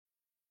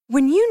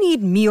When you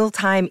need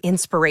mealtime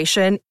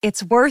inspiration,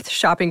 it's worth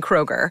shopping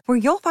Kroger, where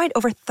you'll find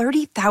over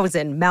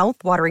 30,000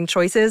 mouth-watering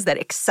choices that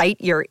excite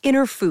your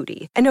inner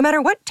foodie. And no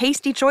matter what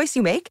tasty choice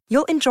you make,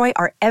 you'll enjoy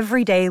our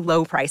everyday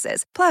low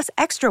prices, plus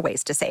extra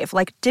ways to save,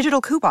 like digital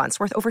coupons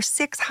worth over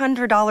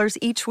 $600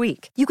 each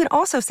week. You can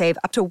also save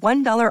up to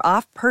 $1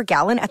 off per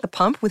gallon at the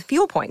pump with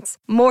fuel points.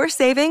 More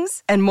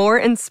savings and more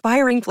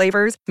inspiring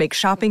flavors make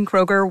shopping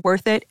Kroger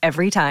worth it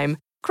every time.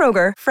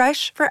 Kroger,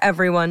 fresh for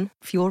everyone.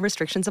 Fuel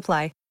restrictions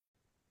apply.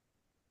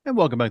 And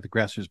welcome back to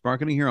Grassroots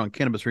Marketing here on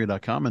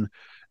CannabisRadio.com. And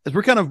as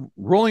we're kind of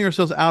rolling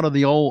ourselves out of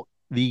the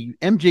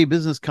MJ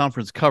Business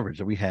Conference coverage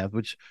that we have,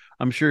 which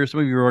I'm sure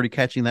some of you are already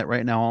catching that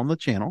right now on the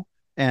channel.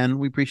 And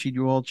we appreciate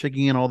you all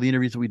checking in all the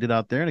interviews that we did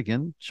out there. And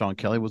again, Sean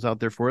Kelly was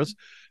out there for us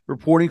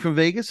reporting from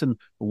Vegas. And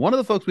one of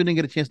the folks we didn't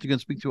get a chance to go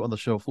and speak to on the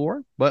show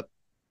floor, but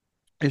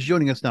is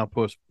joining us now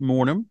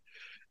post-mortem,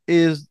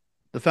 is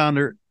the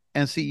founder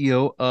and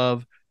CEO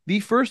of the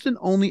first and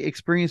only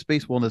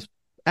experience-based wellness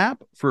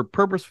app for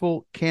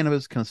purposeful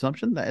cannabis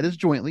consumption. That is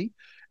Jointly.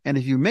 And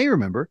if you may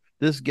remember,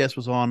 this guest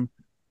was on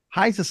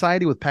High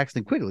Society with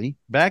Paxton Quigley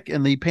back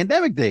in the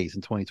pandemic days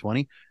in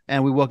 2020.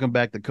 And we welcome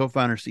back the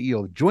co-founder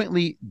CEO of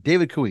Jointly,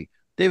 David Cooey.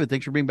 David,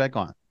 thanks for being back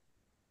on.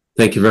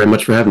 Thank you very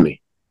much for having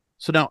me.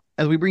 So now,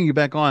 as we bring you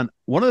back on,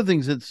 one of the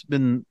things that's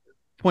been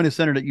point of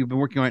center that you've been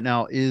working on right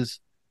now is,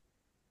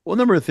 well, a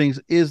number of things,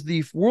 is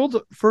the world's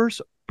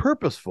first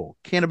purposeful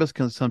cannabis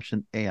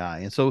consumption AI.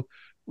 And so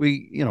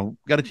we,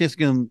 got a chance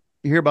to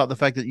hear about the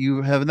fact that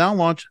you have now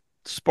launched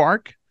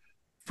Spark,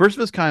 first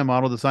of its kind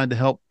model designed to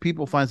help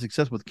people find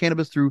success with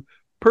cannabis through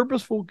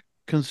purposeful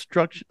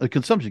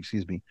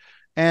consumption.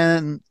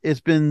 And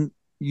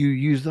you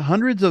used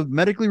hundreds of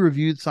medically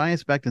reviewed,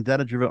 science-backed, and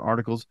data-driven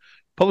articles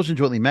published in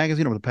Jointly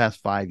magazine over the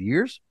past 5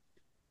 years.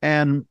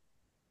 And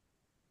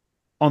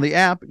on the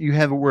app, you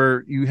have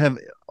more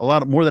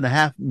than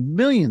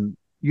 500,000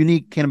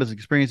 unique cannabis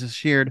experiences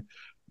shared,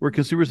 where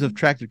consumers have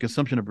tracked their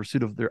consumption in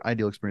pursuit of their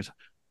ideal experience.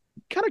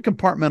 Kind of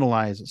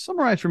compartmentalize,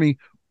 summarize for me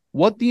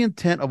what the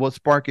intent of what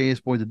Spark A is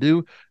going to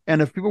do,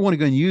 and if people want to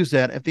go and use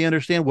that, if they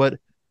understand what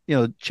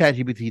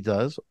ChatGPT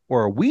does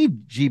or a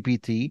Weed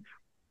GPT,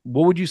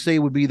 what would you say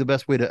would be the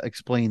best way to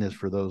explain this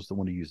for those that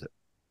want to use it?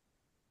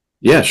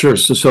 Yeah, sure.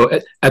 So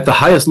at the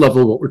highest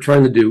level, what we're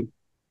trying to do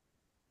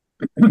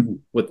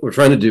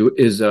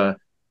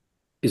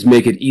is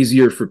make it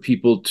easier for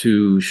people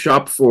to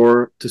shop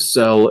for, to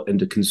sell, and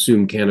to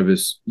consume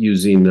cannabis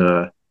using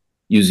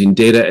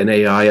data and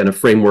AI and a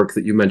framework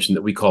that you mentioned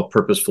that we call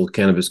purposeful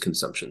cannabis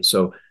consumption.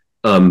 So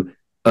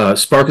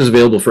Spark is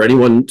available for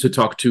anyone to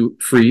talk to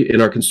free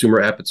in our consumer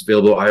app. It's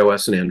available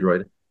iOS and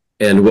Android.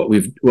 And what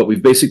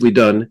we've basically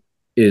done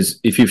is,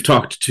 if you've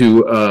talked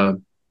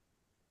to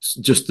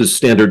just the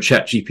standard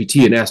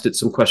ChatGPT and asked it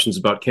some questions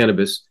about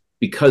cannabis,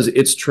 because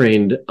it's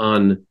trained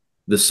on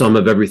the sum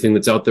of everything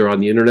that's out there on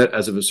the internet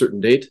as of a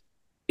certain date,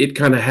 it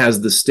kind of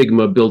has the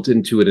stigma built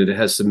into it, and it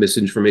has some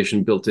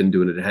misinformation built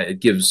into it.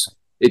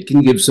 It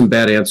can give some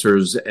bad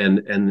answers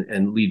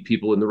and lead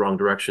people in the wrong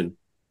direction,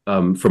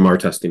 from our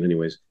testing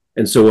anyways.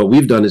 And so what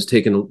we've done is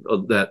taken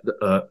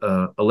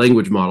a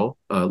language model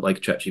like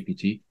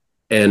ChatGPT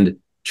and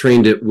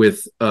trained it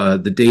with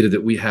the data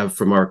that we have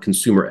from our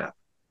consumer app,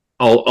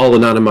 all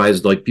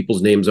anonymized, like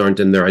people's names aren't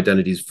in there,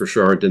 identities for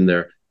sure aren't in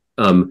there.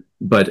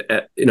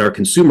 But in our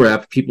consumer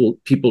app,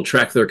 people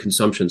track their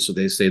consumption. So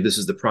they say, this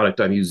is the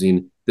product I'm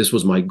using. This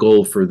was my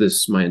goal for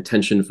this, my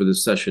intention for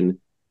this session.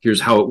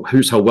 Here's how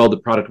well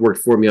the product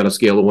worked for me on a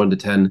scale of 1 to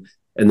 10.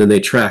 And then they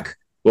track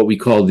what we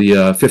call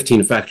the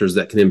 15 factors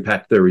that can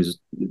impact their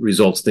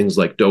results, things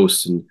like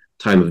dose and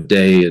time of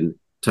day and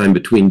time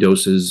between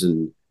doses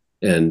and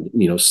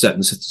set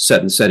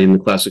and setting, the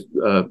classic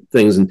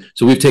things. And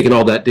so we've taken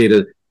all that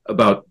data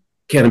about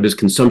cannabis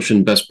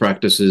consumption best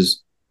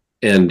practices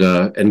and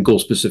goal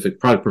specific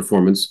product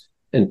performance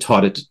and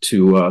taught it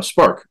to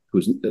Spark,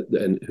 who's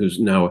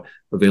now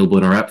available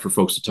in our app for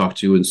folks to talk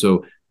to. And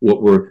so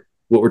what we're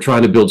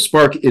trying to build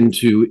Spark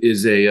into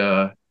is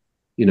an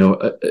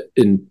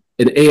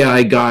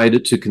AI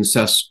guide to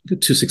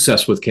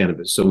success with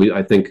cannabis. So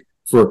I think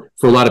for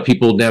a lot of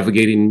people,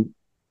 navigating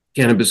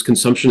cannabis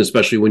consumption,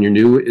 especially when you're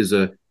new, is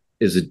a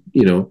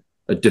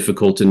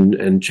difficult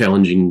and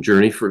challenging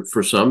journey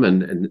for some.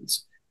 And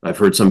I've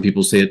heard some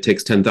people say it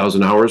takes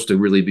 10,000 hours to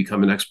really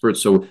become an expert.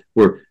 So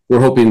we're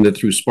hoping that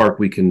through Spark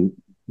we can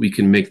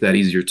make that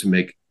easier to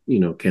make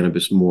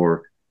cannabis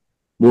more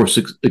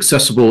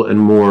accessible and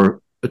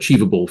more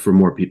achievable for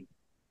more people.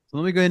 So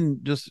let me go ahead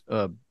and just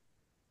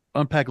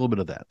unpack a little bit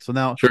of that. So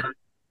now, sure.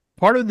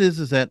 Part of this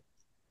is that,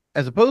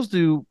 as opposed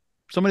to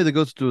somebody that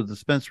goes to a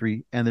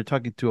dispensary and they're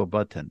talking to a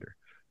bud tender,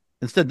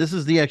 instead, this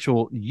is the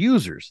actual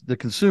users, the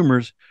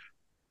consumers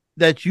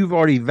that you've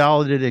already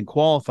validated and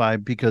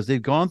qualified because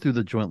they've gone through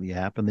the Jointly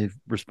app and they've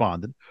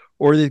responded,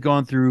 or they've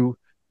gone through,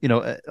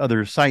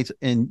 other sites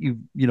and you've,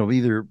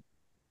 either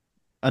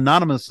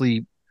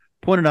anonymously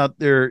pointed out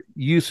their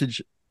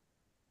usage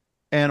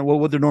and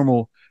what their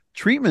normal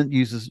treatment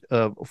uses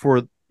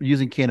for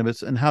using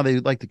cannabis and how they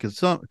like to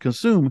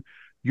consume.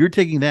 You're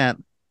taking that,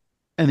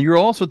 and you're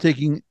also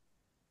taking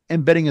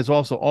embedding is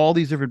also all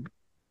these different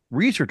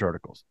research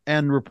articles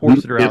and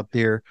reports that are out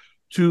there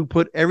to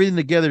put everything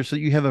together so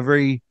that you have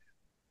a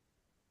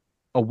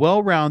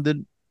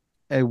well-rounded,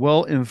 a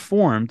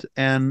well-informed,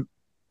 and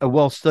a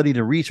well-studied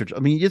and research. I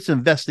mean, it's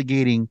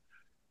investigating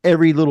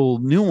every little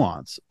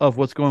nuance of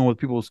what's going on with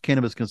people's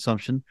cannabis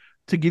consumption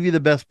to give you the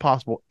best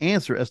possible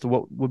answer as to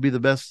what would be the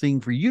best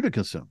thing for you to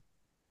consume.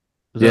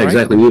 Yeah, right?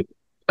 Exactly.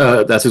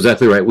 That's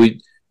exactly right.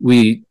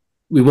 We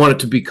want it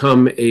to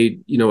become a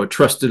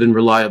trusted and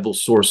reliable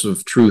source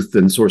of truth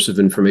and source of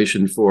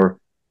information for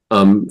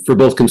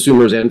both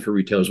consumers and for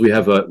retailers. We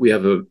have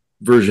a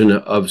version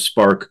of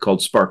Spark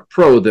called Spark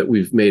Pro that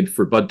we've made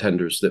for bud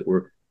tenders that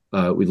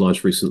we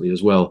launched recently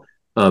as well.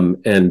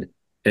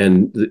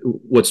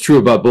 What's true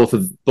about both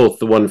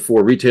the one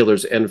for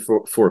retailers and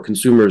for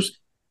consumers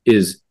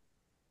is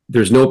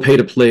there's no pay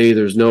to play.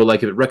 There's no,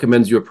 like, if it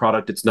recommends you a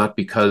product, it's not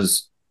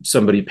because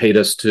somebody paid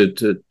us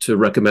to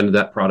recommend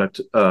that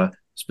product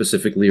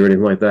specifically or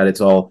anything like that.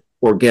 It's all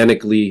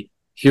organically.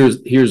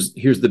 Here's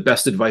the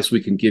best advice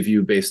we can give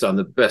you based on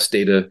the best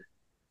data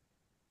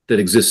that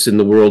exists in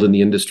the world, in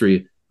the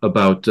industry,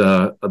 about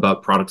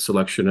product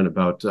selection and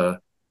about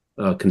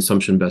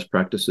consumption best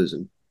practices.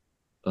 And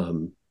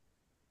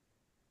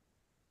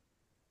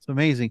it's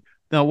amazing.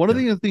 Now, one of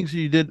the things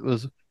you did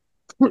was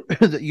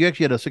that you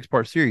actually had a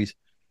 6-part series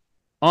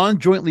on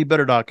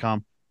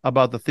jointlybetter.com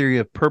about the theory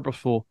of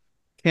purposeful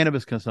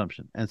cannabis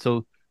consumption. And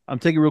so I'm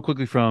taking real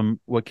quickly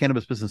from what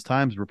Cannabis Business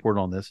Times reported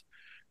on this.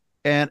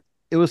 And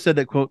it was said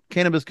that, quote,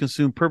 cannabis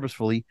consumed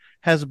purposefully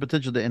has the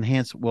potential to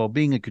enhance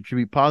well-being and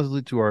contribute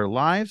positively to our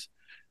lives.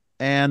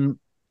 And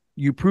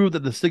you prove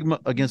that the stigma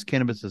against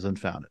cannabis is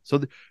unfounded.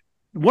 So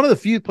one of the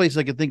few places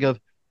I can think of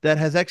that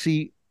has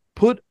actually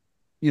put,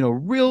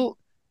 real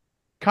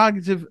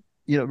cognitive,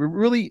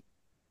 really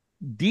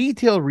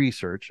detailed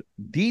research,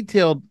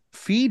 detailed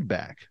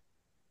feedback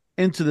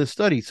into this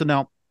study. So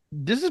now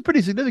this is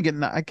pretty significant.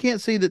 Now, I can't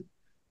say that,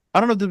 I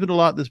don't know if there's been a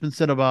lot that's been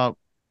said about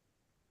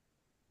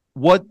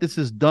what this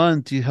has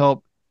done to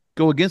help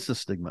go against the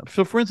stigma.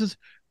 So, for instance,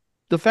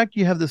 the fact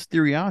you have this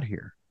theory out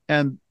here,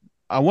 and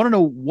I want to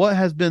know what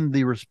has been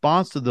the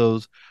response to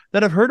those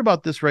that have heard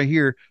about this right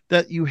here,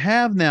 that you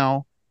have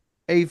now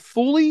a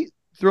fully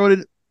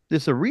throated,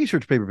 this a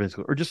research paper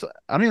basically, or just,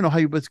 I don't even know how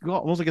it's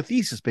almost like a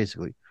thesis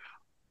basically,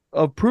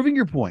 of proving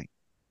your point.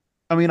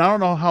 I mean, I don't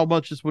know how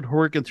much this would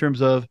work in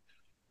terms of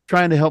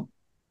trying to help,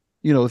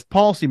 if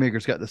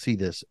policymakers got to see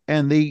this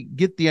and they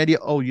get the idea,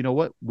 oh, you know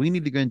what, we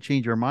need to go and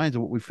change our minds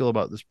on what we feel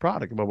about this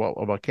product,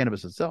 about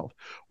cannabis itself,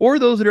 or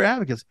those that are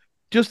advocates,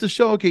 just to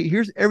show, okay,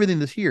 here's everything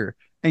that's here.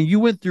 And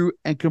you went through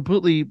and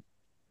completely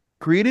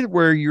created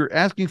where you're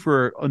asking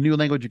for a new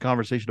language of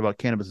conversation about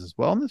cannabis as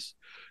wellness.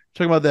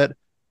 Talking about that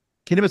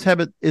cannabis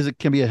habit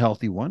can be a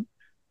healthy one.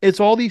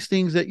 It's all these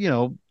things that,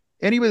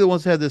 anybody that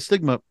wants to have this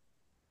stigma,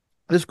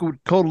 this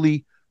could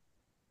totally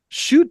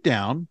shoot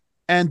down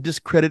and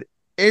discredit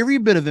every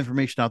bit of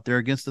information out there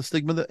against the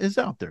stigma that is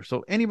out there.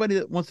 So anybody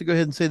that wants to go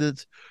ahead and say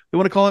that they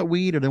want to call it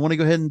weed, or they want to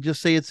go ahead and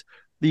just say it's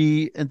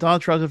the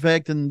entourage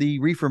effect and the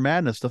reefer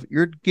madness stuff,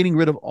 you're getting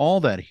rid of all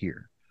that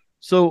here.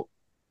 So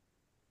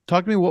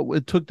talk to me what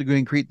it took to go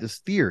and create this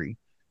theory,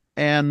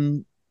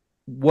 and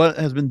what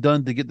has been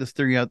done to get this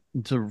theory out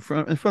in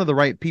front of the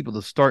right people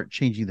to start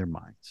changing their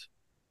minds.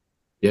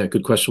 Yeah,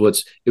 good question. Well,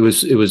 it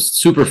was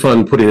super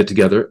fun putting it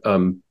together.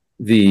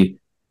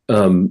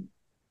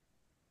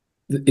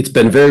 It's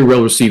been very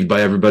well received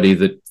by everybody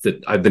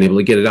that I've been able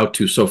to get it out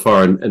to so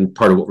far, and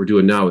part of what we're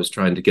doing now is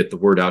trying to get the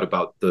word out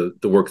about the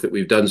work that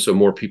we've done, so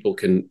more people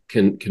can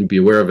be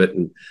aware of it.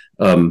 And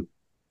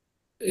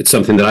it's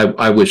something that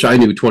I wish I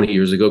knew 20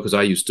 years ago, because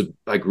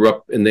I grew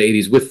up in the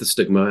 80s with the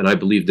stigma, and I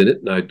believed in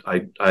it, and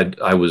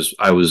I was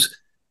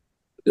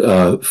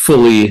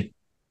fully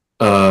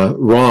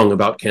wrong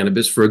about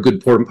cannabis for a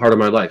good part of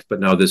my life. But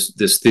now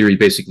this theory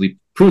basically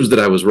proves that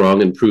I was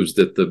wrong, and proves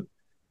that the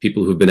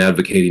people who've been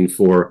advocating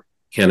for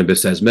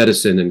cannabis as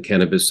medicine, and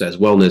cannabis as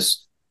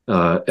wellness,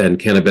 and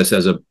cannabis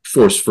as a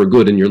force for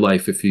good in your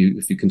life, if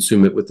you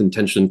consume it with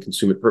intention,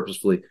 consume it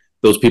purposefully,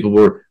 those people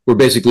were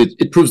basically,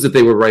 it proves that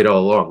they were right all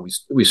along.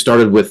 We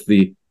started with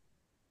the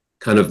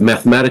kind of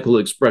mathematical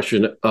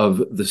expression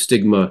of the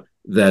stigma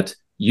that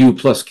you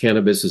plus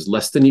cannabis is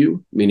less than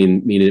you,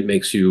 meaning it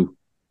makes you,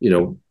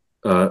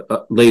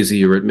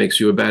 lazy, or it makes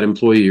you a bad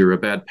employee, or a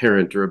bad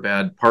parent, or a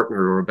bad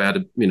partner, or a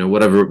bad,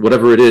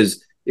 whatever it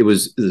is. It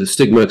was, the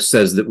stigma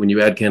says that when you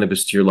add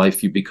cannabis to your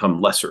life, you become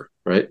lesser,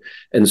 right?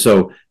 And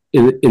so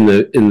in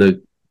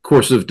the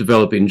course of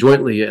developing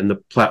Jointly and the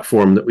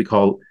platform that we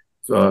call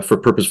for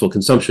purposeful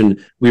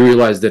consumption, we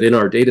realized that in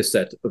our data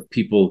set of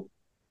people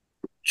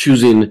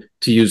choosing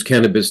to use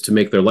cannabis to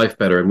make their life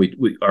better,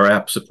 and our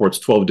app supports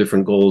 12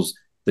 different goals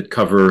that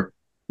cover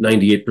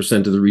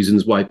 98% of the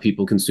reasons why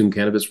people consume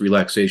cannabis: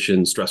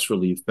 relaxation, stress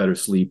relief, better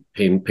sleep,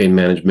 pain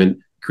management,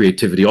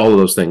 creativity, all of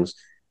those things.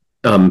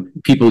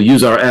 People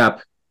use our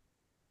app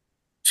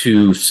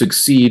to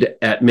succeed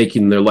at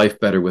making their life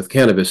better with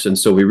cannabis. And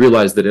so we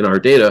realized that in our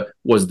data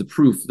was the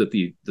proof that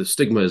the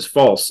stigma is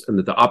false, and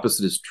that the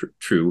opposite is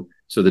true.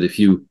 So that if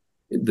you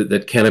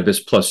that cannabis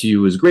plus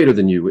you is greater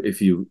than you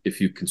if you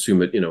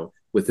consume it,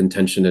 with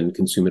intention and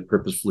consume it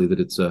purposefully.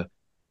 That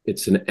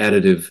it's an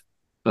additive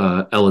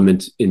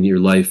element in your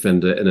life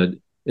and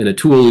a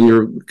tool in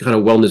your kind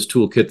of wellness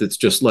toolkit that's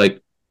just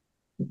like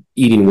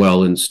eating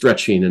well and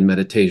stretching and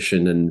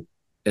meditation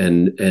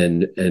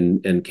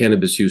and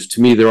cannabis use.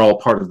 To me, they're all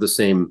part of the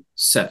same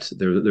set.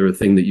 They're a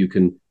thing that you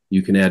can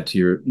add to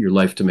your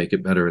life to make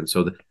it better. And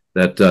so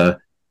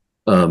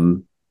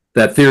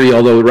that theory,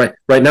 although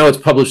right now it's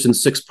published in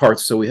 6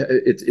 parts, so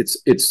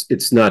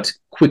it's not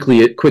quick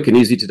and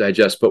easy to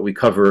digest, but we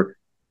cover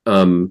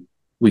the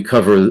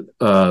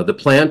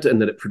plant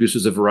and that it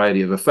produces a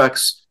variety of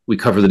effects. We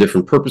cover the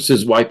different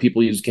purposes why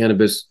people use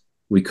cannabis.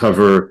 We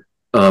cover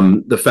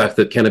the fact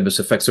that cannabis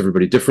affects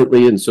everybody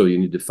differently, and so you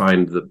need to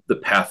find the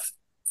path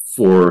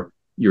for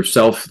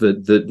yourself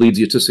that leads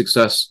you to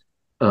success.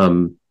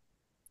 And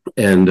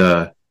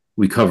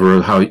we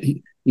cover how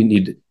you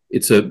need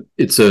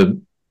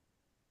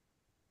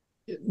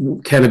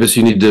cannabis.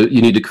 You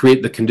need to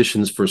create the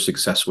conditions for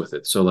success with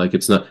it. So like,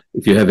 it's not,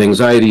 if you have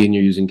anxiety and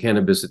you're using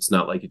cannabis, it's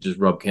not like you just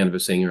rub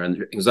cannabis in your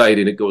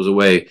anxiety and it goes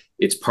away.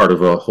 It's part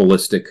of a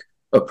holistic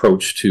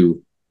approach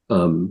to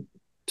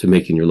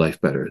making your life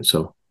better. And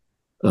so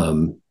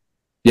I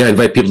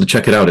invite people to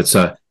check it out.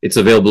 It's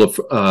available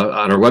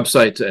on our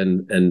website,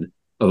 and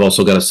I've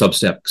also got a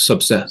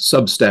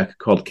Substack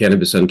called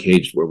Cannabis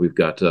Uncaged, where we've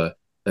got an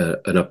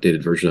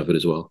updated version of it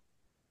as well.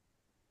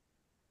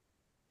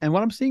 And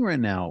what I'm seeing right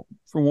now,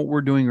 from what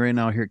we're doing right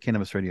now here at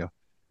Cannabis Radio,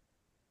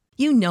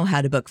 You know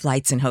how to book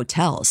flights and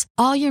hotels.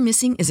 All you're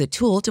missing is a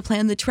tool to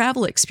plan the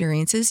travel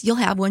experiences you'll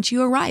have once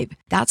you arrive.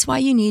 That's why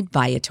you need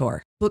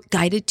Viator. Book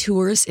guided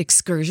tours,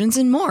 excursions,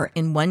 and more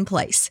in one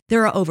place.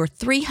 There are over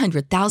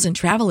 300,000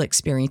 travel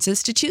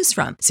experiences to choose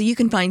from, so you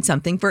can find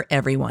something for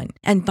everyone.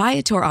 And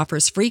Viator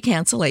offers free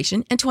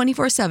cancellation and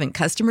 24/7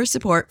 customer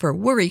support for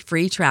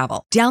worry-free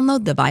travel.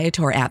 Download the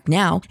Viator app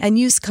now and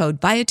use code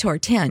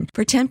Viator10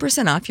 for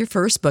 10% off your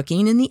first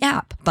booking in the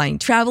app. Find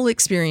travel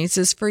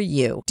experiences for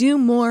you. Do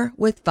more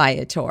with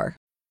Viator.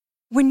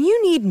 When you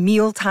need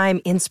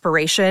mealtime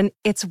inspiration,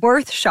 it's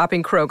worth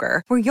shopping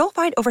Kroger, where you'll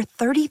find over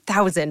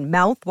 30,000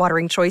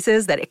 mouth-watering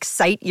choices that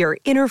excite your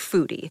inner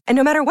foodie. And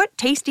no matter what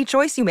tasty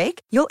choice you make,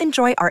 you'll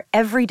enjoy our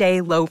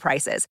everyday low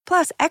prices,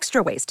 plus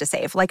extra ways to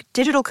save, like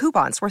digital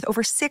coupons worth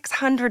over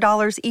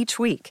 $600 each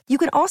week. You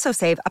can also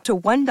save up to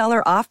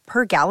 $1 off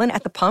per gallon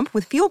at the pump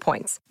with fuel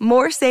points.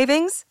 More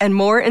savings and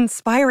more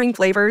inspiring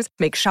flavors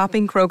make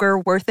shopping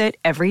Kroger worth it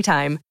every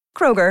time.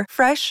 Kroger,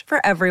 fresh for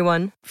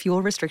everyone.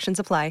 Fuel restrictions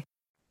apply.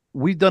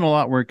 We've done a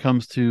lot where it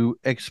comes to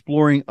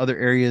exploring other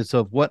areas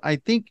of what I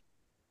think,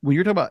 when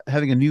you're talking about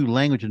having a new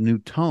language, a new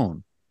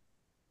tone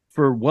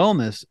for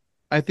wellness,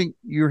 I think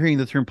you're hearing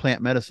the term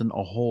plant medicine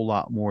a whole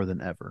lot more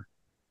than ever.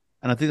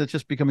 And I think that's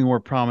just becoming more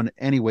prominent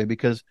anyway,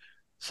 because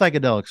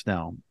psychedelics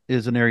now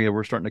is an area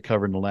we're starting to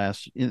cover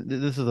this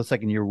is the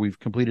second year we've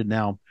completed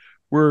now.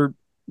 We're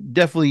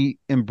definitely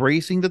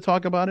embracing the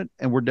talk about it,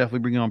 and we're definitely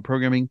bringing on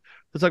programming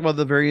to talk about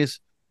the various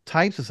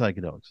types of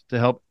psychedelics to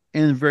help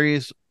in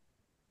various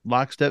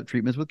lockstep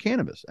treatments with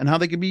cannabis and how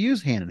they can be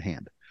used hand in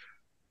hand.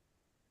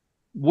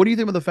 What do you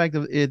think about the fact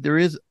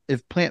that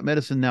if plant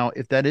medicine now,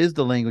 if that is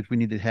the language we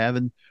need to have,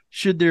 and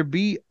should there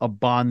be a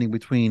bonding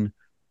between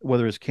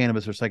whether it's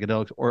cannabis or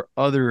psychedelics or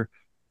other,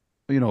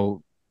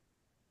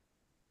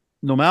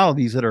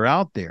 normalities that are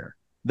out there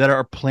that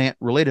are plant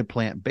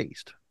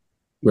based?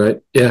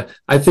 Right. Yeah.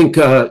 I think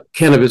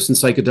cannabis and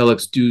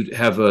psychedelics do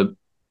have a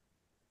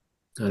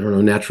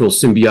natural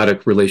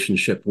symbiotic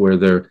relationship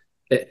where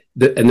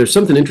and there's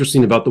something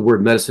interesting about the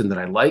word medicine that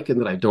I like and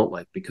that I don't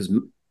like, because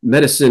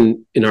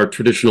medicine in our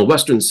traditional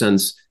Western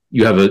sense,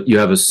 you have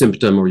a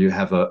symptom or you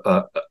have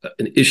an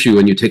issue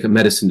and you take a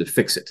medicine to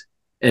fix it.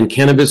 And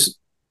cannabis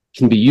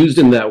can be used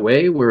in that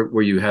way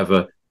where you have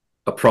a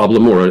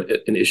problem or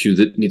an issue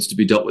that needs to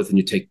be dealt with and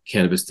you take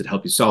cannabis to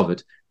help you solve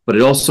it. But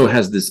it also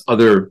has this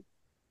other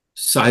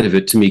side of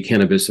it, to me,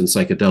 cannabis and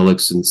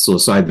psychedelics and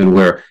psilocybin,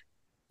 where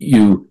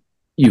you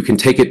can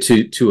take it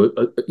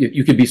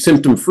you could be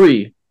symptom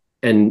free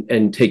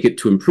and take it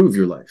to improve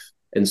your life.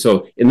 And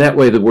so in that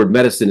way, the word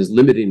medicine is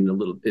limiting a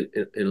little bit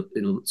in a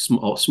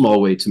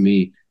small way to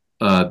me,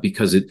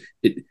 because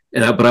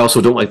but I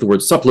also don't like the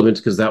word supplement,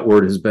 because that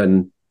word has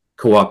been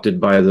co-opted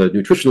by the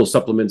nutritional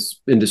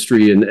supplements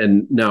industry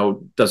and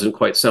now doesn't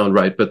quite sound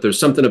right. But there's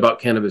something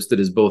about cannabis that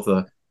is both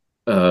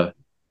a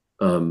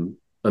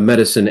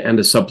medicine and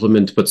a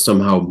supplement, but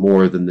somehow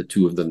more than the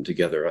two of them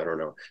together. I don't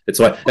know. That's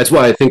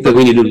why I think that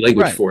we need a new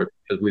language for it,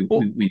 because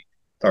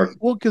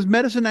because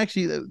medicine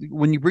actually,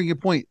 when you bring your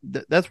point,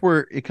 that's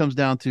where it comes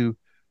down to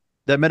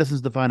that medicine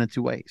is defined in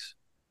two ways,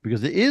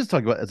 because it is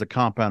talked about as a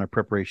compound or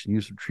preparation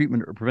used for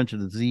treatment or prevention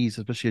of disease,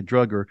 especially a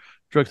drug or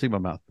drug stigma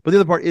mouth. But the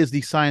other part is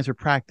the science or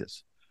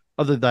practice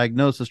of the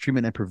diagnosis,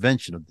 treatment, and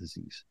prevention of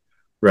disease.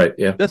 Right.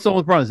 Yeah. That's the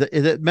only problem,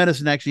 is that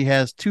medicine actually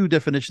has two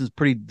definitions,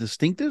 pretty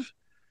distinctive.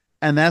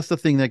 And that's the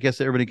thing that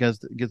gets everybody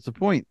gets the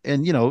point.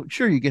 And,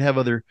 sure, you can have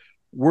other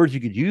words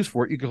you could use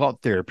for it. You could call it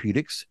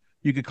therapeutics.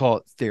 You could call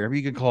it therapy.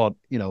 You could call it,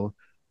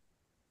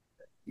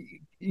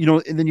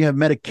 and then you have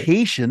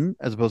medication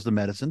as opposed to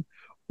medicine,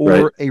 or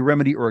Right. a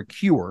remedy or a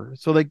cure.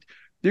 So like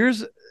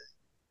there's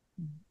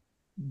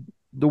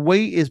the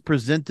way is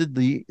presented,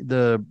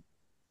 the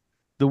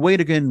way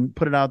to can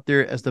put it out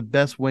there as the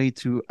best way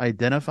to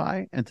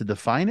identify and to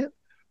define it.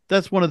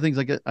 That's one of the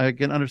things I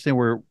can understand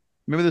where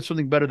maybe there's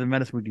something better than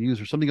medicine we can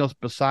use, or something else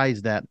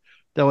besides that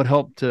would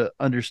help to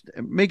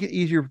understand, make it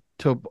easier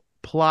to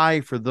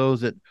apply for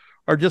those that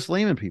are just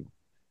layman people.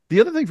 The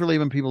other thing for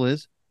layman people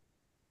is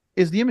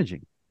the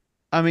imaging.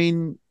 I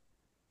mean,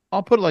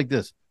 I'll put it like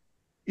this: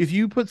 if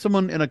you put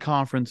someone in a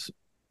conference,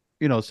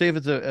 say if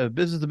it's a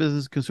business to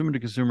business, consumer to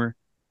consumer,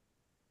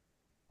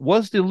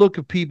 what's the look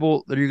of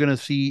people that you're going to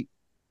see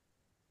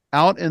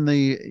out in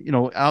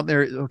the, out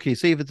there? Okay,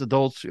 say if it's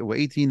adults,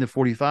 18 to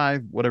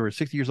 45, whatever,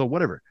 60 years old,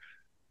 whatever.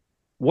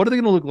 What are they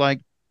going to look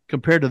like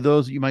compared to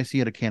those that you might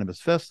see at a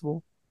cannabis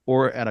festival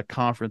or at a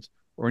conference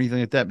or anything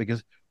like that?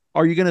 Because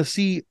are you going to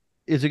see,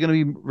 is it going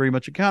to be very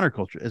much a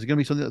counterculture? Is it going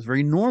to be something that's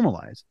very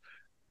normalized?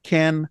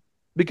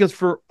 Because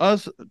for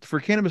us, for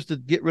cannabis to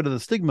get rid of the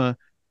stigma,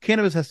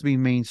 cannabis has to be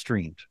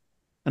mainstreamed.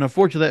 And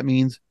unfortunately, that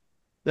means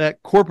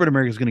that corporate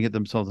America is going to get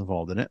themselves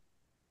involved in it.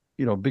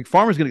 Big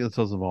pharma is going to get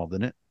themselves involved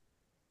in it.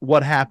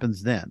 What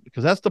happens then?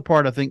 Because that's the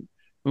part I think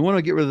we want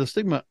to get rid of the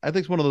stigma. I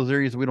think it's one of those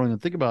areas that we don't even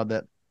think about,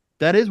 that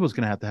is what's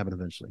going to happen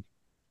eventually.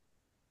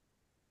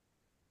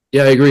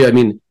 Yeah, I agree. I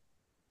mean,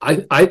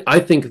 I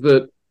think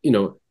that,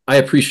 I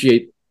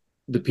appreciate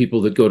the people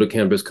that go to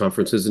cannabis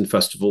conferences and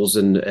festivals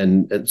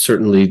and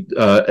certainly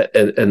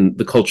and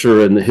the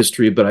culture and the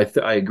history, but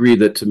I agree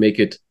that to make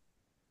it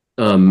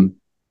to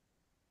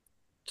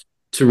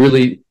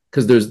really,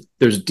 because there's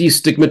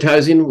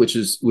destigmatizing, which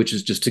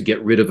is just to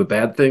get rid of a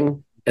bad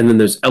thing, and then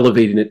there's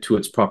elevating it to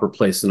its proper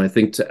place. And I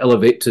think to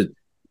elevate to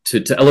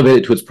elevate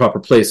it to its proper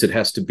place, it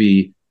has to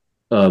be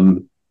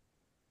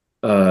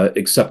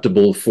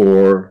acceptable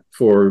for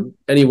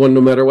anyone,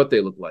 no matter what they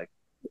look like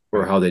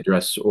or how they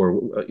dress,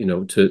 or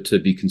to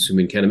be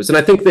consuming cannabis. And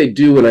I think they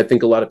do, and I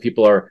think a lot of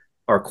people are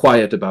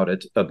quiet about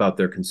it, about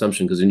their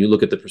consumption, because when you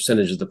look at the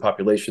percentage of the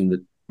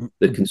population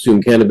that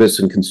consume cannabis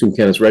and consume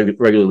cannabis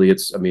regularly,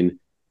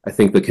 I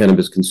think the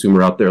cannabis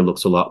consumer out there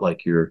looks a lot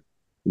like your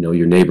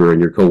neighbor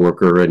and your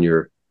coworker and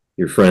your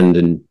friend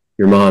and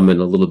your mom, and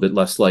a little bit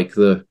less like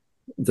the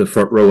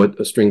front row at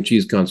a string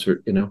cheese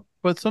concert.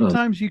 But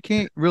sometimes you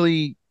can't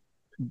really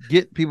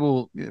get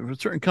people,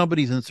 certain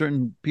companies and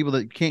certain people,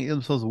 that can't get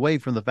themselves away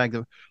from the fact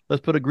that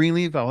let's put a green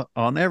leaf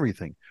on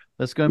everything.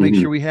 Let's go and make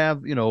sure we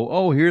have,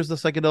 here's the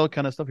psychedelic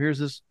kind of stuff. Here's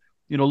this,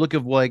 look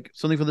of like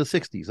something from the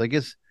 60s. I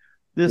guess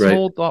this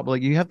whole thought,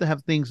 like you have to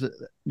have things that,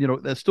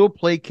 that still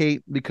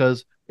placate,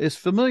 because it's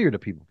familiar to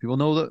people. People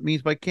know what it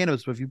means by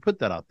cannabis. But if you put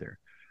that out there,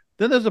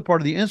 then there's a part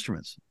of the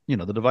instruments, the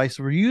device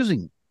we're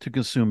using to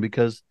consume,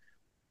 because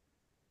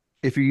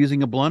if you're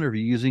using a blunt, or if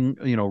you're using,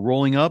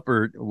 rolling up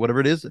or whatever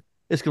it is,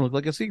 it's going to look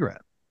like a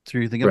cigarette. So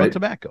you're thinking about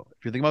tobacco.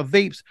 If you're thinking about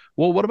vapes,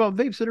 well, what about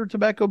vapes that are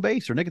tobacco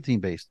based or nicotine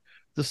based?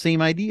 The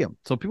same idea.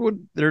 So people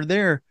that are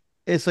there,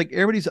 it's like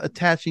everybody's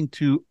attaching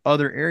to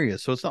other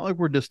areas. So it's not like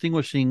we're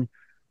distinguishing,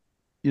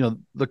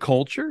 the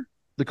culture.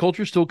 The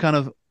culture still kind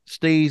of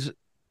stays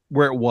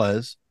where it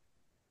was.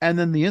 And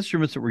then the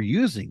instruments that we're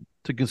using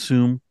to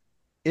consume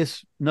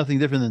is nothing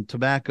different than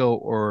tobacco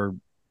or,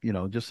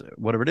 just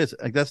whatever it is.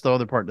 Like that's the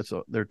other part that's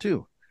there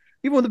too.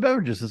 Even with the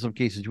beverages, in some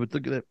cases, you would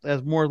look at it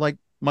as more like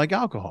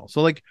alcohol.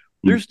 So like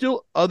there's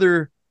still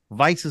other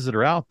vices that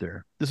are out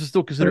there. This is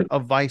still considered a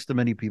vice to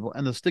many people.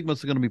 And the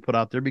stigmas are going to be put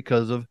out there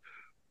because of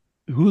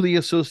who they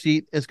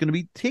associate is going to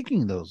be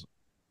taking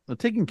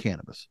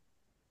cannabis.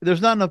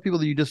 There's not enough people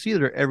that you just see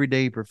that are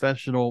everyday,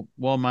 professional,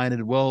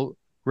 well-minded,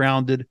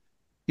 well-grounded,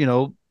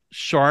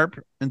 sharp,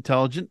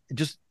 intelligent.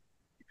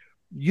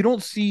 You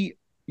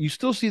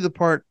still see the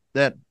part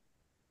that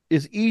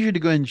is easier to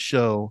go ahead and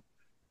show,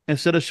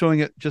 instead of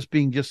showing it just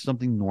being just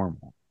something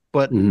normal.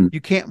 But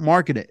you can't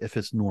market it if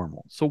it's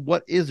normal. So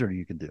what is there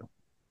you can do?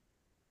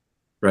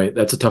 Right.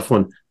 That's a tough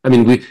one. I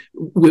mean,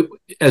 we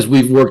as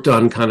we've worked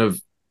on kind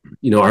of,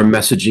 our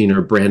messaging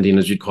or branding,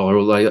 as you'd call it,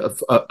 like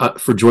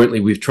for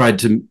Jointly, we've tried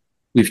to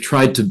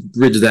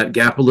bridge that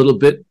gap a little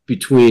bit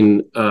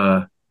between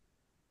the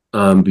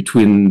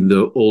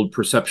old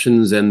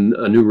perceptions and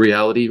a new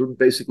reality,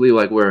 basically,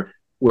 like where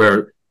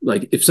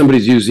like if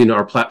somebody's using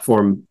our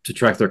platform to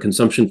track their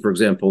consumption, for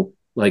example,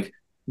 like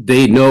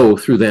they know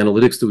through the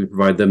analytics that we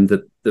provide them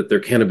that their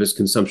cannabis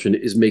consumption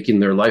is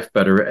making their life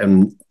better,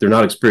 and they're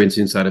not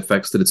experiencing side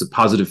effects, that it's a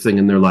positive thing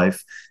in their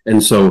life.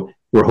 And so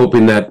we're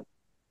hoping that,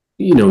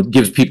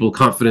 gives people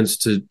confidence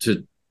to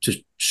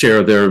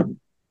share their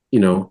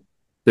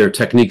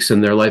techniques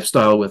and their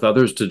lifestyle with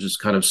others, to just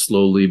kind of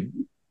slowly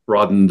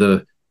broaden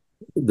the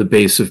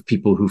base of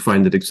people who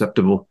find it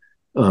acceptable.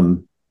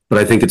 But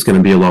I think it's going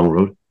to be a long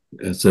road.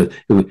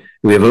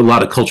 We have a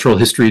lot of cultural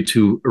history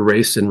to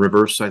erase and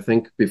reverse, I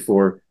think,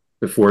 before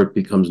it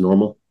becomes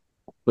normal.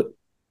 But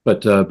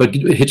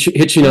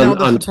hitching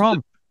on the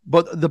problem.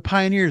 But the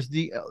pioneers,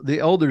 the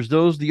elders,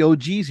 the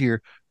OGs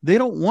here, they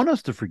don't want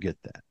us to forget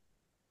that.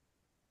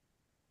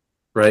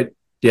 Right.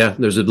 Yeah.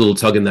 There's a little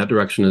tug in that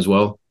direction as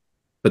well.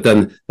 But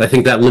then I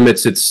think that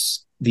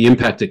limits the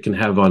impact it can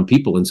have on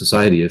people in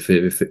society if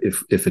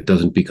it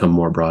doesn't become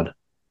more broad.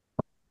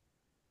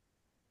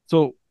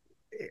 So,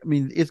 I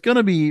mean, it's going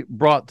to be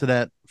brought to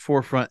that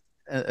forefront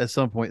at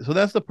some point. So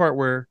that's the part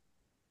where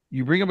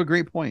you bring up a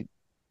great point.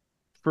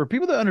 For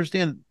people to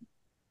understand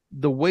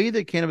the way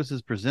that cannabis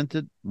is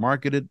presented,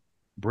 marketed,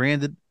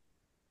 branded,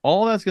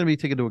 all that's going to be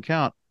taken into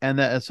account. And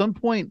that at some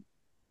point,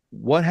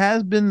 what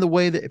has been the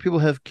way that people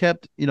have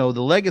kept, the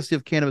legacy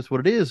of cannabis,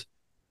 what it is,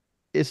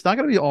 it's not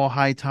going to be all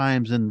high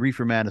times and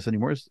reefer madness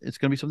anymore. It's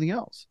going to be something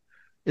else.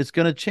 It's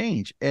going to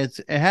change. It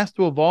has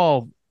to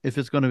evolve if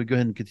it's going to go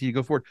ahead and continue to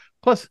go forward.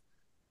 Plus,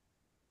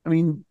 I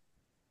mean,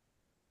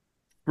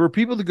 for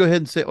people to go ahead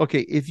and say, okay,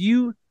 if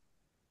you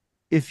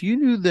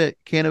knew that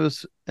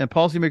cannabis and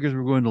policymakers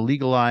were going to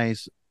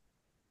legalize,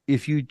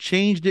 if you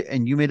changed it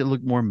and you made it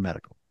look more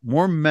medical,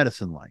 more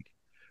medicine-like,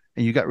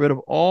 and you got rid of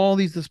all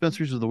these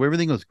dispensaries of the way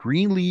everything was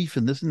green leaf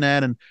and this and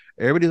that, and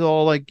everybody's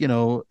all like,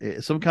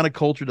 some kind of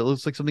culture that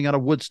looks like something out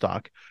of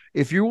Woodstock.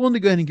 If you're willing to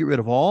go ahead and get rid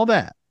of all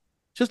that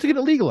just to get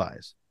it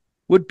legalized,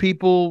 would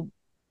people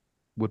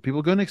go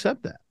and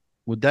accept that?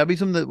 Would that be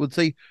something that would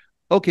say,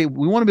 okay,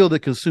 we want to be able to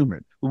consume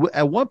it?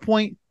 At what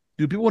point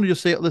do people want to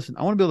just say, listen,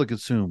 I want to be able to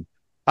consume.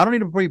 I don't need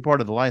to be part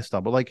of the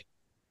lifestyle, but like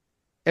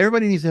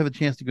everybody needs to have a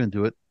chance to go and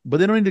do it, but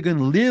they don't need to go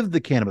and live the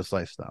cannabis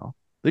lifestyle.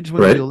 They just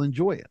want to be able to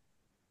enjoy it.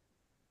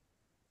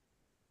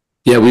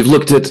 Yeah, we've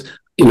looked at,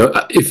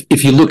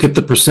 if you look at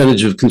the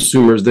percentage of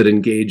consumers that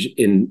engage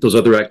in those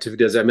other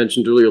activities, as I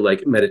mentioned earlier,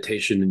 like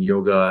meditation and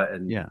yoga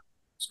and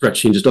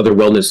stretching, just other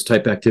wellness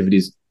type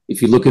activities.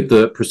 If you look at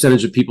the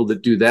percentage of people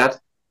that do that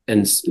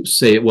and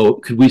say, well,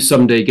 could we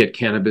someday get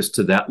cannabis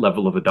to that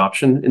level of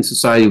adoption in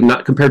society,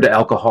 not compared to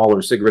alcohol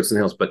or cigarettes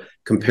and else, but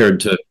compared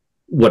to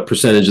what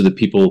percentage of the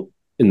people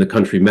in the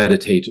country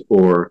meditate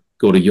or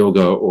go to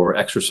yoga or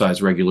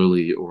exercise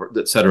regularly or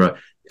et cetera.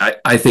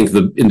 I think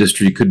the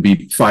industry could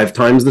be 5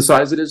 times the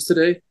size it is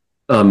today,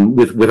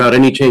 without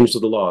any change to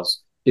the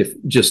laws. If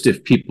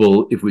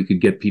we could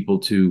get people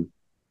to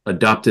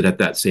adopt it at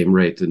that same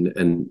rate, but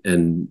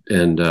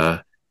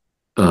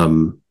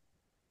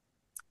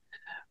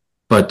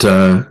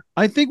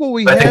I think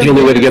the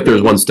only way to get there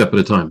is one step at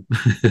a time.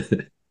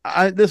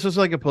 This is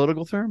like a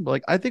political term,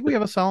 but I think we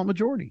have a silent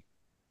majority.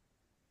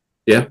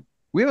 Yeah.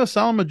 We have a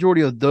silent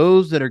majority of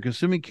those that are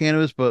consuming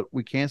cannabis, but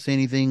we can't say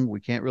anything.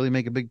 We can't really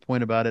make a big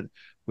point about it.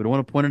 We don't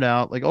want to point it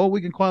out. Like, oh, we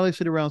can quietly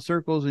sit around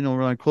circles,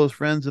 around close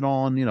friends and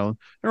all, and, in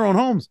our own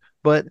homes.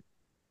 But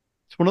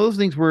it's one of those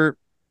things where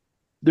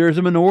there's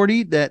a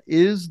minority that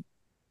is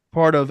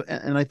part of,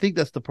 and I think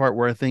that's the part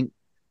where I think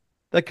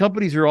that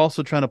companies are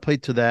also trying to play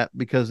to that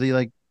because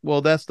they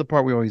well, that's the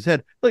part we always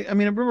had. I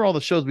remember all the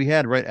shows we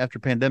had right after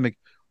pandemic,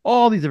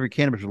 all these different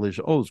cannabis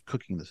related, it's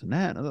cooking this and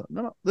that.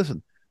 No,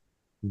 listen.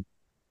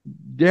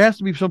 There has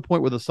to be some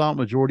point where the silent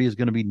majority is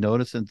going to be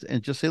noticed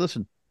and just say,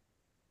 listen,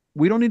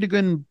 we don't need to go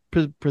and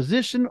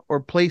position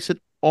or place it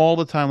all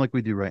the time like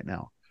we do right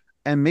now.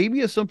 And maybe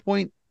at some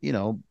point,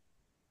 the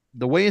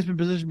way it's been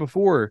positioned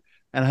before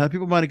and how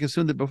people might have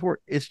consumed it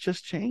before, it's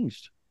just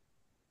changed.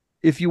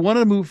 If you want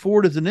to move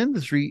forward as an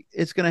industry,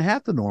 it's going to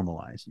have to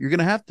normalize. You're going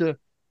to have to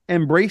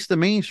embrace the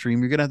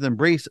mainstream. You're going to have to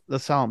embrace the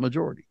silent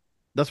majority.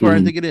 That's where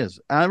I think it is.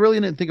 I really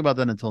didn't think about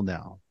that until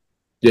now.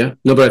 Yeah,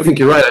 no, but I think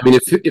you're right.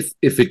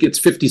 If it gets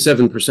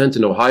 57%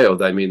 in Ohio,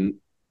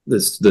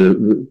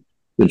 the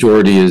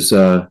majority is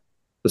the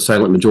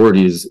silent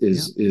majority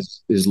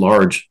is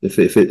large.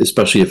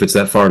 Especially if it's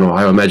that far in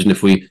Ohio. Imagine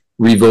if we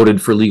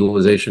re-voted for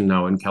legalization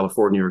now in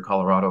California or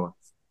Colorado,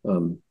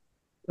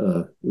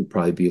 it'd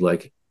probably be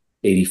like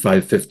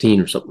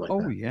 85-15 or something like that.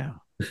 Oh yeah,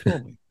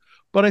 totally.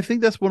 But I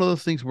think that's one of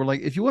those things where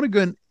if you want to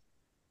go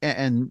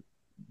and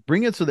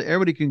bring it so that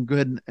everybody can go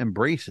ahead and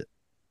embrace it.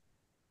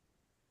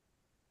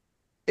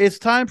 It's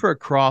time for a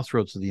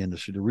crossroads to the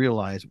industry to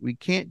realize we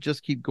can't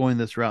just keep going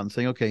this route and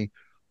saying, okay,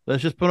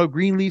 let's just put up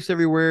green leaves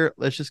everywhere.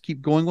 Let's just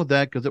keep going with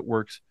that because it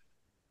works.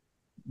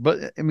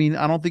 But I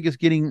don't think it's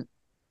getting,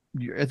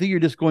 I think you're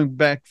just going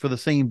back for the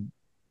same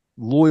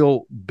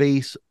loyal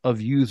base of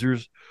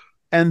users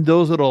and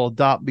those that will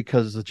adopt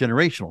because it's a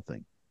generational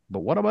thing. But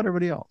what about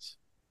everybody else?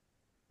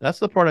 That's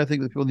the part I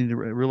think that people need to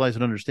realize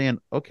and understand.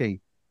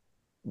 Okay,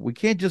 we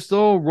can't just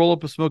roll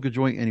up and smoke a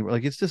joint anywhere.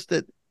 It's just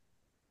that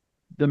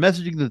the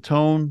messaging, the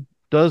tone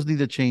does need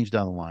to change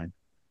down the line.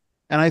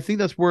 And I think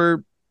that's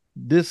where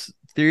this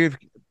theory of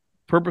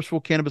purposeful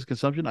cannabis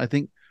consumption, I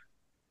think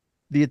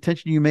the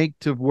attention you make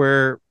to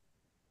where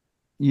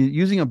you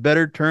using a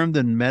better term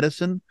than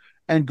medicine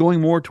and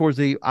going more towards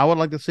I would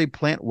like to say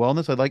plant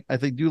wellness. I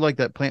do like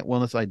that plant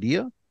wellness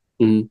idea.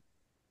 Mm-hmm.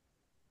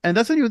 And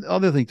that's the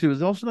other thing too,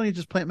 is also not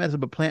just plant medicine,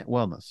 but plant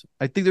wellness.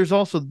 I think there's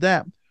also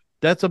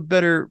that's a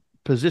better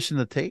position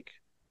to take.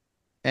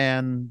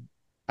 And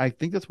I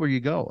think that's where you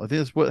go. I think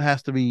that's what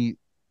has to be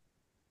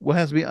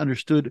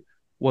understood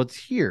what's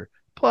here.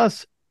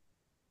 Plus,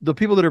 the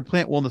people that are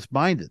plant wellness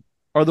minded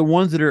are the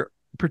ones that are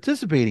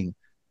participating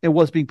in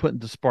what's being put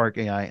into Spark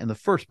AI in the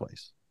first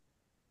place.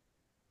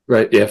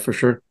 Right. Yeah, for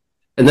sure.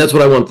 And that's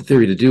what I want the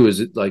theory to do is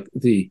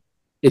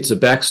it's a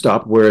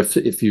backstop where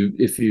if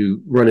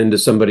you run into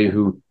somebody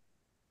who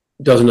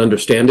doesn't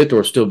understand it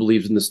or still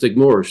believes in the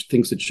stigma or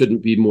thinks it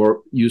shouldn't be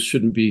more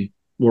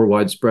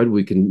widespread,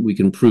 we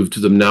can prove to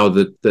them now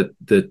that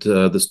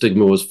the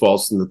stigma was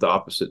false and that the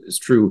opposite is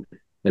true.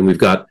 And we've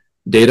got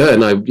data,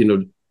 and I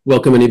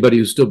welcome anybody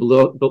who still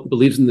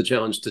believes in the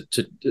challenge or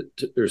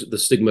the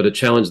stigma to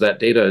challenge that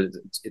data.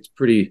 It's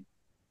pretty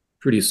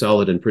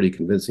solid and pretty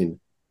convincing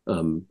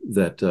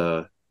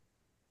that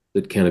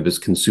cannabis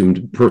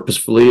consumed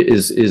purposefully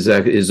is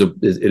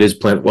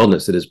plant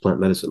wellness. It is plant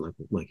medicine,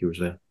 like you were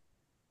saying.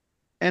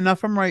 And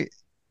if I'm right,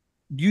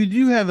 you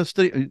do have a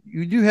study.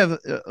 You do have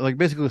like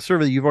basically a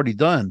survey that you've already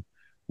done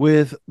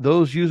with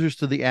those users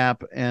to the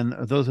app and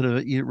those that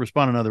have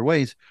responded in other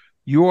ways.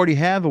 You already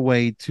have a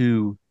way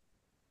to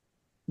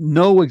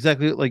know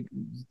exactly, like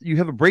you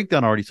have a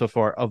breakdown already so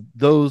far of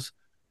those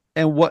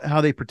and how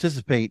they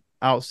participate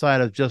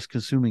outside of just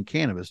consuming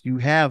cannabis. You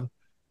have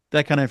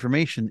that kind of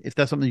information. If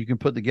that's something you can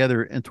put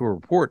together into a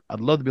report,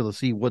 I'd love to be able to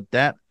see what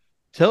that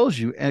tells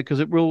you. And because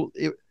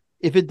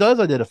if it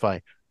does identify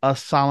a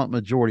silent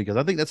majority, because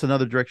I think that's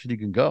another direction you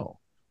can go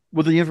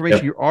with the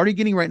information you're already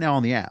getting right now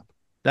on the app.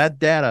 That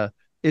data,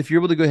 if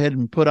you're able to go ahead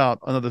and put out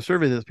another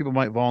survey that people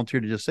might volunteer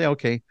to just say,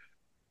 okay,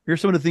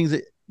 here's some of the things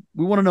that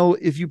we want to know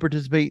if you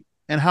participate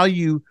and how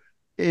you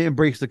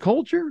embrace the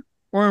culture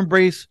or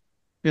embrace,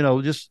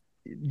 just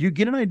you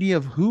get an idea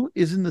of who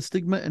is in the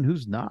stigma and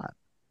who's not.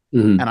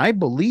 Mm-hmm. And I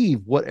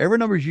believe whatever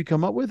numbers you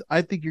come up with,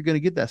 I think you're going to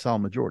get that solid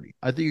majority.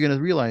 I think you're going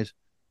to realize,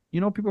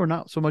 people are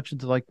not so much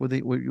into like what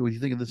you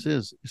think of this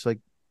is. It's like,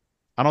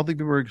 I don't think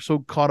people are so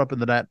caught up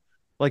into that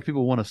like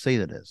people want to say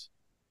that is.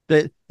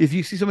 That if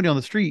you see somebody on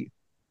the street,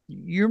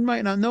 you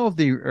might not know if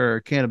they are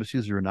a cannabis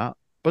user or not,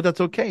 but that's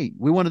okay.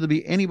 We want it to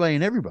be anybody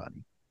and everybody.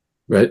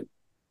 Right.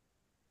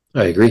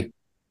 I agree.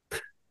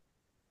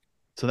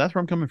 So that's where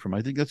I'm coming from.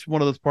 I think that's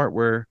one of those parts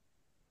where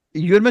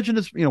you had mentioned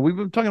this, we've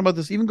been talking about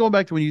this, even going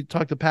back to when you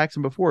talked to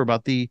Paxton before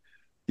about the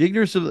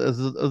ignorance of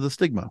the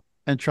stigma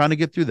and trying to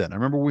get through that. I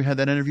remember we had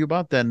that interview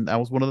about that, and that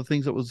was one of the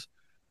things that was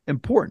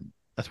important.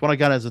 That's what I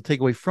got as a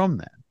takeaway from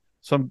that.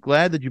 So I'm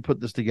glad that you put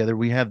this together.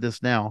 We have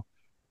this now.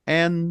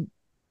 And,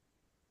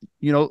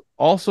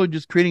 also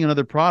just creating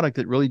another product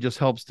that really just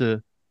helps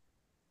to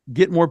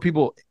get more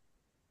people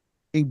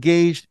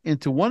engaged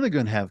into wanting to go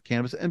and have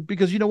cannabis. And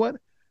because you know what?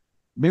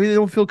 Maybe they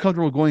don't feel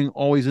comfortable going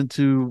always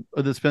into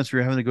a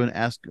dispensary, having to go and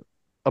ask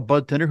a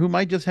bud tender who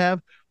might just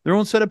have their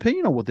own set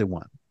opinion on what they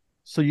want.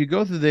 So you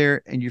go through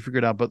there and you figure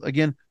it out. But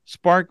again,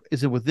 Spark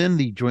is within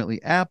the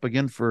Jointly app,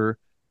 again, for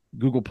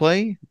Google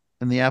Play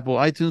and the Apple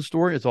iTunes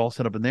store. It's all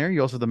set up in there.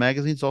 You also have the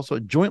magazine. It's also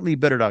at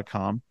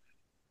jointlybetter.com,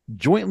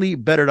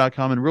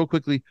 jointlybetter.com. And real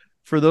quickly,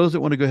 for those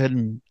that want to go ahead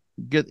and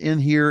get in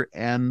here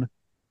and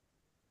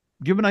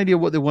give an idea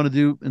of what they want to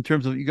do in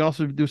terms of, you can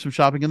also do some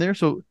shopping in there.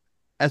 So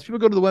as people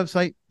go to the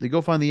website, they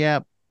go find the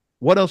app,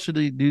 what else should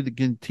they do to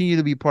continue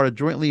to be part of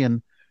Jointly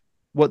and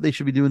what they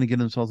should be doing to get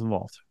themselves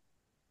involved?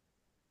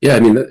 Yeah,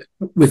 I mean,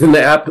 within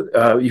the app,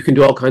 you can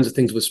do all kinds of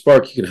things with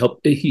Spark. He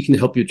can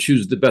help you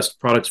choose the best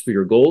products for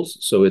your goals.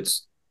 So it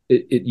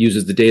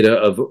uses the data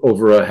of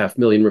over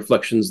 500,000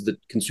 reflections that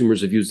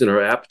consumers have used in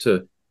our app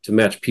to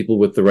match people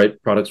with the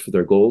right products for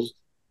their goals.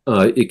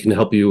 It can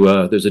help you.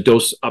 There's a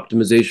dose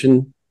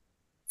optimization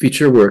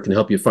feature where it can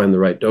help you find the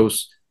right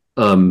dose.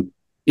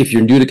 If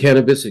you're new to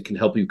cannabis, it can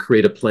help you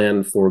create a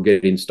plan for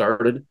getting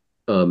started.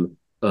 And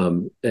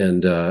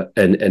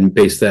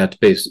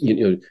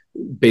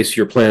base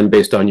your plan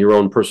based on your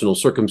own personal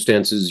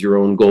circumstances, your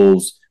own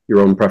goals, your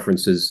own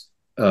preferences,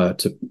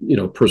 to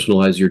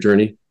personalize your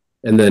journey.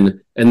 And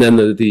then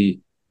the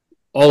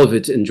all of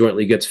it in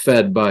Jointly gets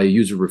fed by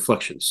user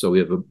reflections. So we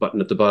have a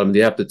button at the bottom of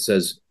the app that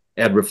says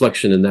add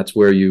reflection, and that's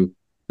where you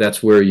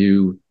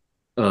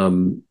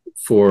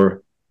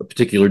for a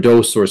particular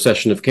dose or a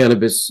session of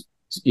cannabis,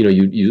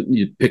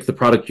 you pick the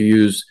product you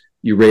use,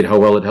 you rate how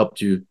well it helped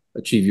you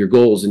achieve your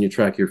goals, and you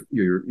track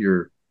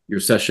your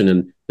session.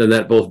 And then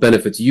that both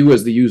benefits you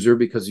as the user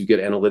because you get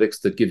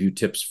analytics that give you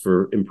tips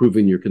for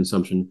improving your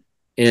consumption,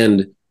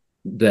 and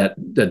that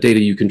data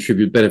you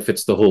contribute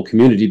benefits the whole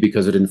community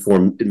because it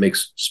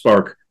makes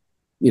Spark,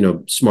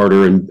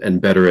 smarter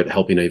and better at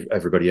helping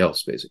everybody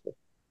else, basically.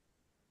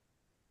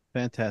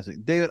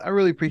 Fantastic. David, I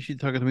really appreciate you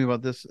talking to me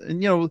about this.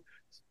 And,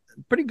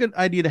 pretty good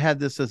idea to have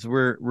this as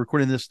we're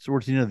recording this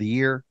towards the end of the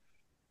year.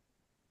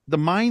 The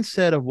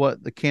mindset of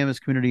what the cannabis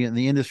community and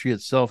the industry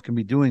itself can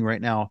be doing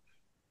right now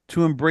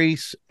to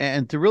embrace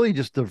and to really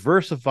just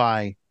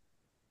diversify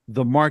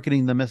the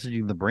marketing, the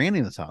messaging, the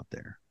branding that's out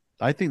there.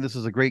 I think this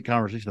is a great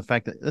conversation. The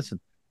fact that, listen,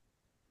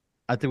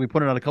 I think we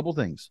pointed out a couple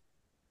things.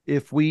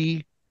 If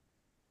we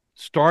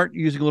start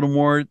using a little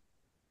more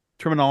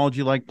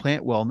terminology like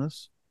plant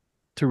wellness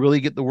to really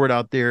get the word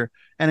out there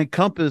and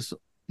encompass,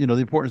 the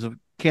importance of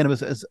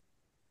cannabis as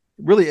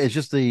really as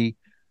just the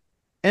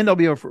end all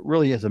be all for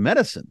really as a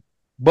medicine,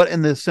 but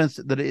in the sense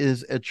that it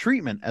is a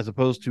treatment as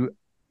opposed to,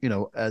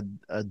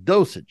 a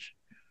dosage.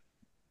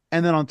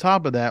 And then on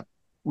top of that,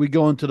 we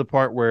go into the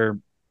part where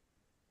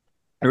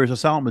there is a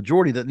silent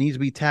majority that needs to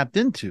be tapped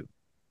into.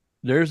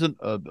 there's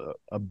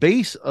a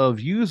base of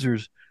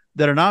users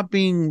that are not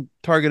being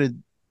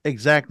targeted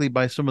exactly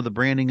by some of the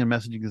branding and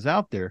messaging that's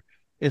out there.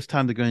 It's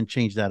time to go and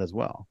change that as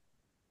well.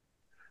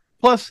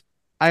 Plus,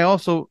 I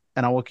also,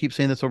 and I will keep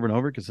saying this over and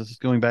over because this is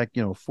going back,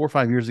 4 or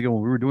 5 years ago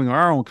when we were doing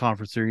our own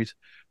conference series,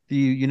 the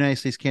United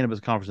States Cannabis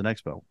Conference and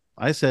Expo.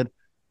 I said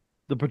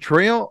the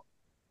portrayal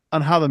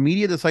on how the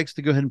media decides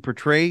to go ahead and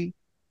portray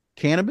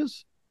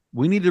cannabis,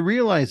 we need to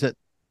realize that,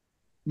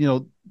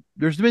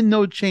 there's been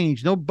no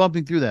change, no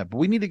bumping through that, but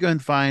we need to go ahead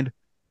and find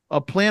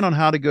a plan on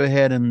how to go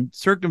ahead and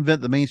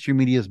circumvent the mainstream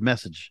media's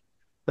message.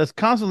 That's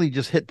constantly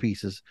just hit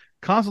pieces,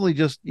 constantly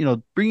just,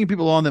 bringing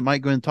people on that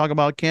might go and talk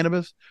about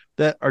cannabis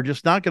that are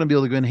just not going to be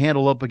able to go and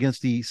handle up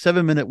against the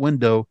 7-minute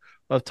window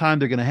of time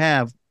they're going to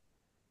have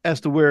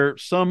as to where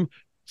some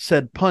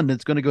said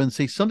pundit's going to go and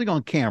say something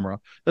on camera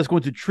that's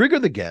going to trigger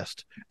the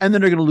guest, and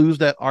then they're going to lose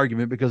that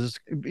argument because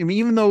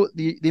even though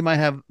they might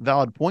have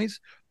valid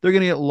points, they're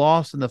going to get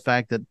lost in the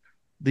fact that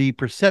the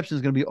perception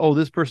is going to be, oh,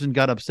 this person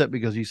got upset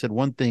because he said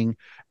one thing,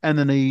 and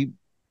then the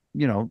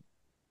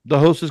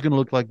host is going to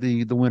look like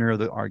the winner of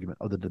the argument,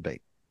 of the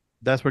debate.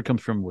 That's where it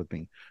comes from with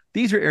me.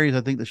 These are areas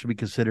I think that should be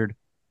considered,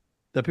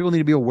 that people need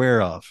to be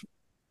aware of.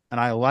 And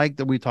I like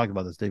that we talked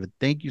about this, David.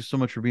 Thank you so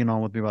much for being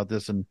on with me about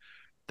this, and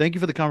thank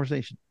you for the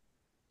conversation.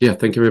 Yeah,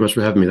 thank you very much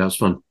for having me. That was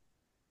fun.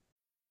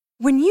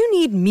 When you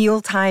need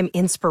mealtime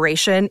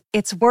inspiration,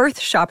 it's worth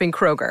shopping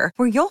Kroger,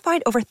 where you'll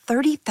find over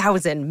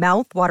 30,000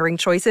 mouth-watering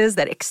choices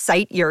that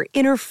excite your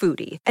inner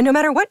foodie. And no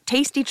matter what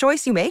tasty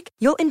choice you make,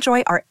 you'll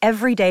enjoy our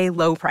everyday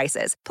low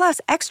prices, plus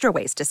extra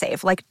ways to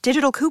save, like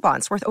digital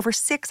coupons worth over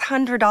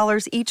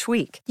 $600 each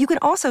week. You can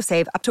also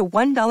save up to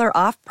 $1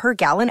 off per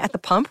gallon at the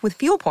pump with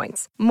fuel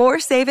points. More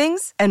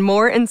savings and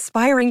more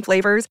inspiring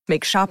flavors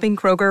make shopping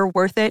Kroger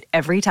worth it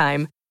every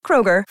time.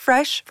 Kroger,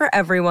 fresh for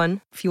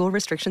everyone. Fuel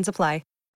restrictions apply.